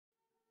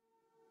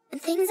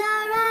things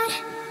are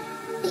right,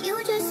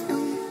 you just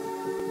know.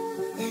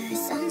 There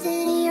is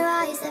something in your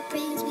eyes that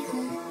brings me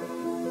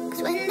home.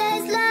 Cause when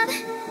there's love,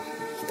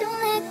 you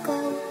don't let go.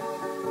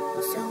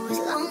 So as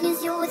long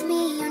as you're with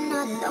me, you're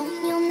not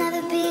alone, you'll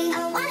never be